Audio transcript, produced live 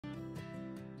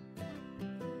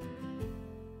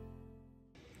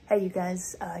Hey you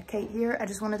guys, Kate here. I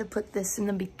just wanted to put this in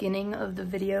the beginning of the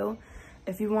video.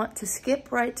 If you want to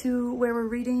skip right to where we're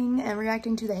reading and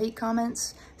reacting to the hate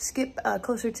comments, skip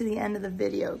closer to the end of the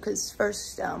video, because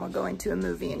first we're going to a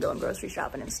movie and going grocery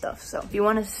shopping and stuff. So if you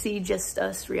want to see just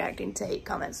us reacting to hate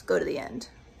comments, go to the end.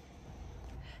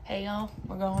 Hey y'all,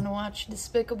 we're going to watch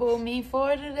Despicable Me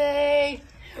 4 today.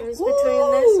 It was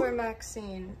between this or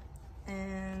Maxine,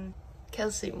 and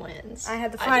Kelsey wins. I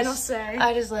had the final say.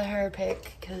 I just let her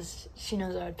pick because she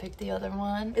knows I would pick the other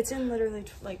one. It's in literally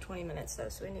like 20 minutes though,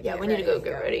 so we need to we need to go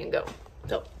get ready and go.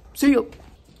 So, see you.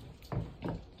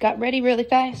 Got ready really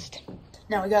fast.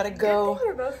 Now we gotta go. I think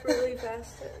we're both really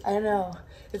fast. I know.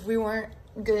 If we weren't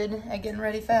good at getting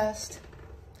ready fast,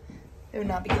 it would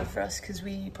not be good for us because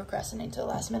we procrastinate until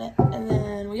the last minute. And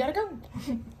then we gotta go.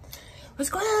 Let's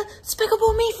go to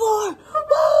Despicable Me 4.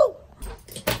 Woo!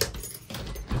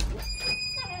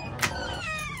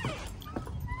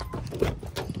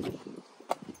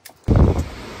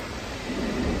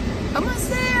 Almost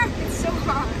there! It's so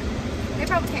hot. They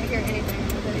probably can't hear anything.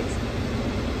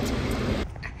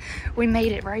 We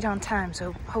made it right on time,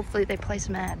 so hopefully they play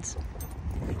some ads.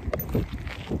 I'm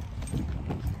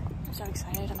so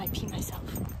excited, I might pee myself.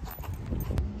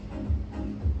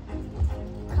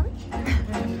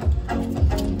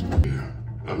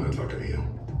 I'm not talking to him.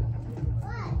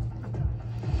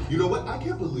 What? You know what? I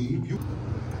can't believe you.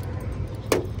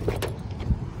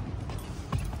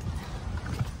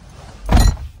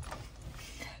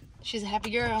 She's a happy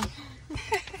girl.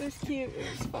 It was cute. It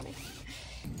was funny.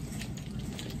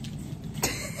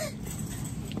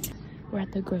 We're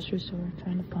at the grocery store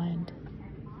trying to find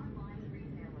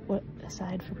what a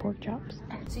side for pork chops.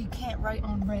 So you can't write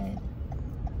on red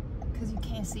because you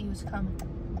can't see who's coming.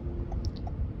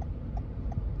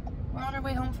 We're on our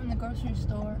way home from the grocery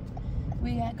store.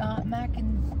 We got mac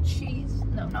and cheese.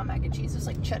 No, not mac and cheese. It's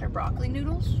like cheddar broccoli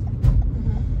noodles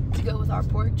to go with our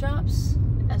pork chops,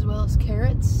 as well as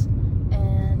carrots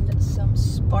and some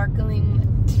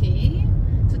sparkling tea.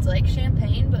 So it's like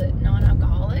champagne, but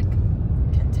non-alcoholic.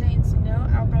 Contains no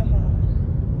alcohol.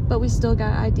 But we still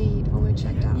got ID'd when we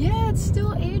checked out. Yeah, it's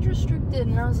still age restricted.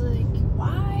 And I was like,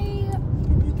 why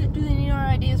do they need our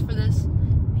ideas for this?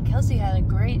 And Kelsey had a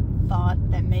great thought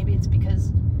that maybe it's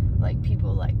because like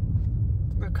people like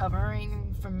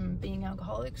recovering from being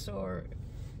alcoholics or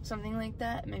something like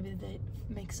that. Maybe that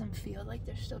makes them feel like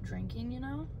they're still drinking, you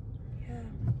know? Yeah.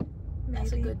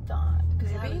 That's a good thought,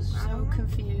 because I was so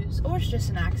confused. Or it's just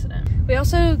an accident. We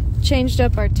also changed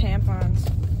up our tampons.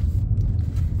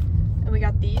 And we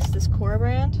got this Cora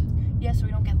brand. Yeah, so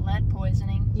we don't get lead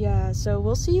poisoning. Yeah, so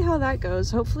we'll see how that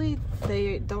goes. Hopefully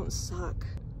they don't suck.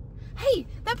 Hey,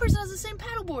 that person has the same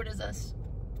paddleboard as us.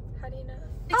 How do you know?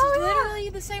 It's literally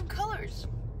the same colors.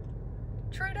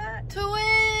 True that.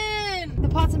 Twin! The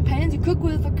pots and pans you cook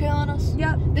with are killing us.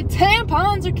 Yep. The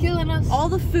tampons are killing us. All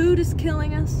the food is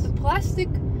killing us. The plastic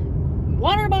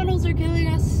water bottles are killing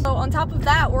us. So on top of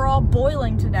that, we're all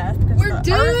boiling to death because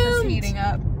the earth is heating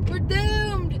up. We're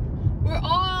doomed. We're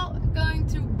all going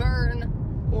to burn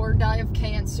or die of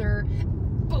cancer,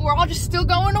 but we're all just still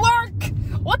going to work.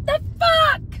 What the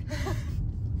fuck?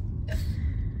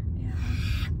 Yeah.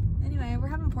 Anyway, we're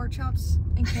having pork chops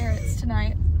and carrots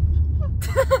tonight.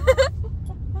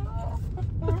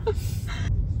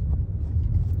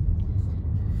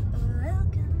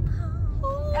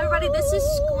 Everybody, this is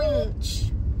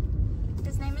Squinch.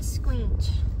 His name is Squinch.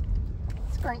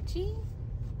 Scrunchy.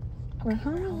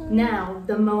 Now,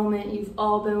 the moment you've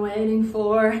all been waiting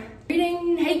for.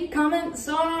 Reading hate comments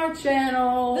on our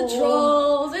channel. The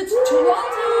trolls. It's troll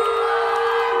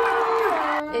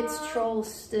time. It's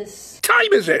trollstice.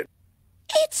 Time is it?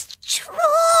 It's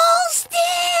Trollstice!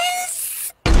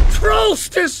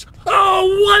 Trollstice! Oh,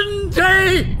 one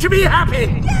day to be happy!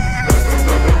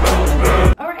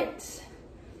 Alright,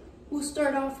 we'll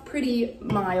start off pretty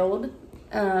mild.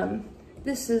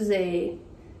 This is a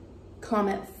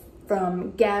comment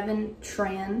from Gavin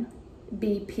Tran,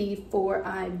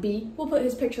 BP4IB. We'll put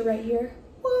his picture right here.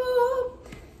 Whoa.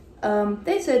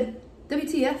 They said,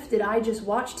 WTF, did I just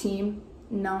watch team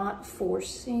not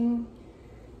forcing?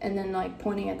 And then like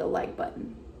pointing at the like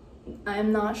button.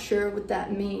 I'm not sure what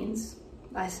that means.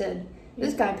 I said,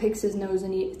 this guy picks his nose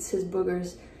and eats his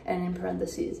boogers, and in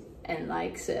parentheses, and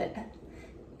likes it,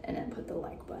 and then put the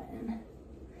like button.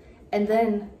 And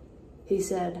then he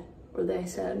said, or they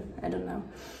said, I don't know,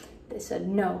 they said,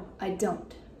 no, I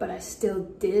don't, but I still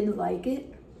did like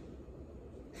it.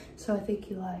 So I think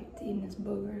he liked eating his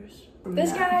boogers.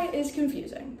 This guy is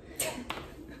confusing.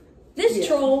 This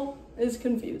troll is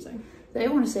confusing. They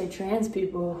want to say trans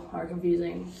people are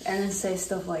confusing and then say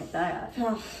stuff like that.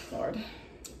 Oh, Lord.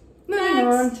 Moving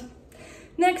on.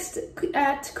 Next,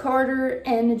 at Carter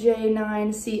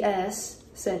NJ9CS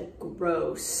said,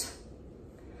 gross.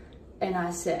 And I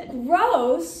said,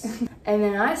 Gross? and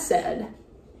then I said,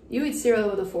 you eat cereal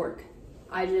with a fork.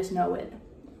 I just know it.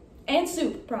 And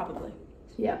soup, probably.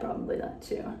 Yeah, probably that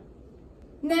too.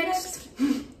 Next,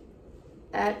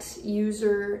 at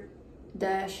user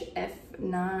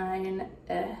F9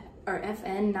 or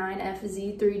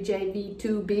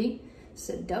FN9FZ3JV2B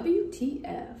said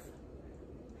WTF.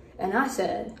 And I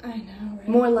said, I know, right?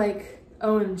 more like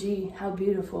OMG, how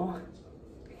beautiful.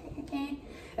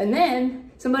 And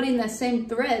then somebody in that same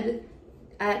thread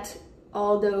at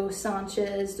Aldo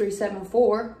Sanchez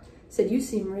 374 said, you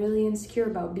seem really insecure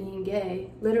about being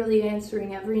gay, literally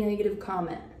answering every negative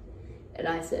comment. And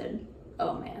I said,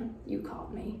 oh man, you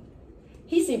caught me.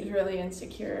 He seems really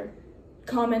insecure,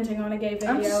 commenting on a gay video.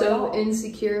 I'm so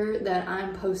insecure that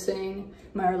I'm posting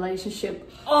my relationship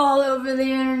all over the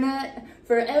internet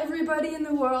for everybody in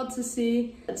the world to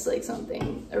see. That's like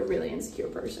something a really insecure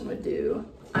person would do.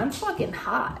 I'm fucking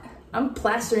hot. I'm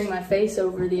plastering my face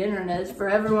over the internet for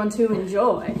everyone to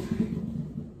enjoy.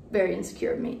 Very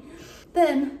insecure of me.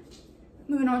 Then,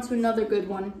 moving on to another good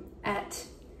one at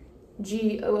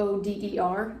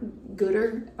GOODER,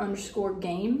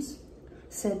 Gooder_games,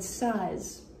 said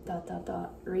size, ...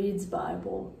 reads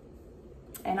Bible.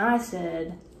 And I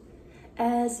said,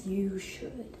 as you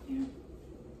should. Yeah.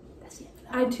 That's it.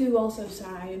 I too also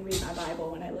sigh and read my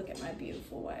Bible when I look at my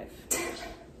beautiful wife.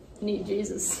 Need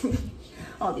Jesus.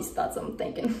 All these thoughts I'm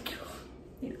thinking.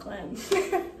 Need a cleanse.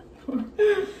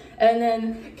 And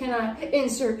then, can I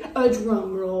insert a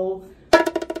drum roll?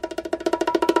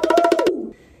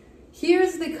 Woo!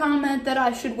 Here's the comment that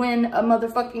I should win a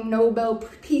motherfucking Nobel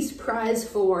Peace Prize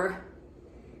for.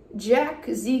 Jack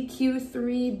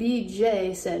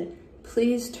ZQ3BJ said,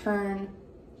 please turn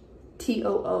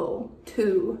TOO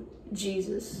to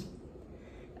Jesus.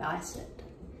 I said,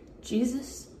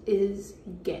 Jesus is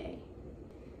gay.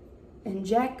 And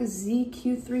Jack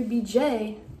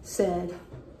ZQ3BJ said,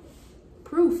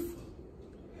 proof.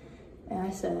 And I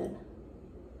said,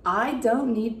 I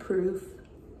don't need proof.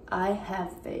 I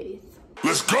have faith.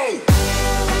 Let's go!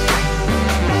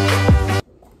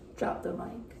 Drop the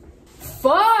mic.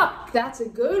 Fuck! That's a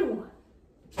good one.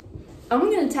 I'm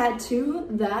gonna tattoo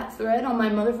that thread on my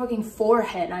motherfucking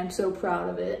forehead. I'm so proud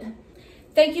of it.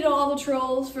 Thank you to all the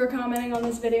trolls for commenting on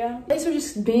this video. Thanks for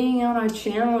just being on our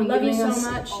channel and Love you giving so us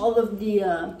much. all of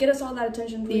the Get us all that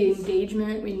attention, the please.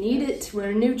 engagement. We need it.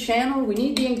 We're a new channel. We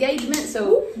need the engagement.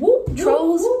 So Whoop, whoop,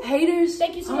 trolls, whoop, whoop. haters,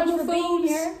 Thank you so much for being homophobes,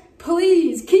 here.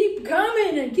 Please keep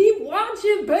coming and keep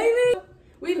watching, baby.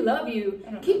 We love you.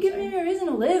 Keep giving me a reason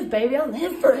to live, baby. I'll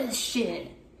live for this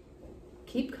shit.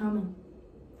 Keep coming.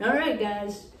 All right,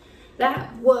 guys.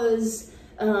 That was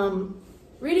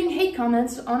reading hate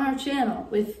comments on our channel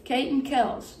with Kate and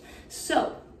Kels.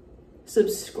 So,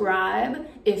 subscribe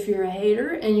if you're a hater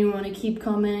and you want to keep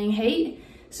commenting hate.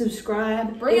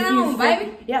 Subscribe. Bring it on,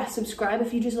 baby. Yeah, subscribe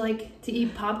if you just like to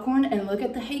eat popcorn and look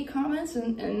at the hate comments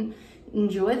and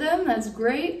enjoy them. That's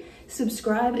great.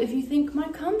 Subscribe if you think my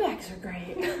comebacks are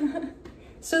great.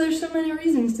 So there's so many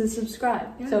reasons to subscribe.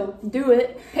 Yeah. So do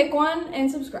it. Pick one and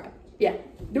subscribe. Yeah,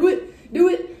 do it, do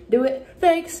it, do it.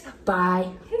 Thanks. Bye.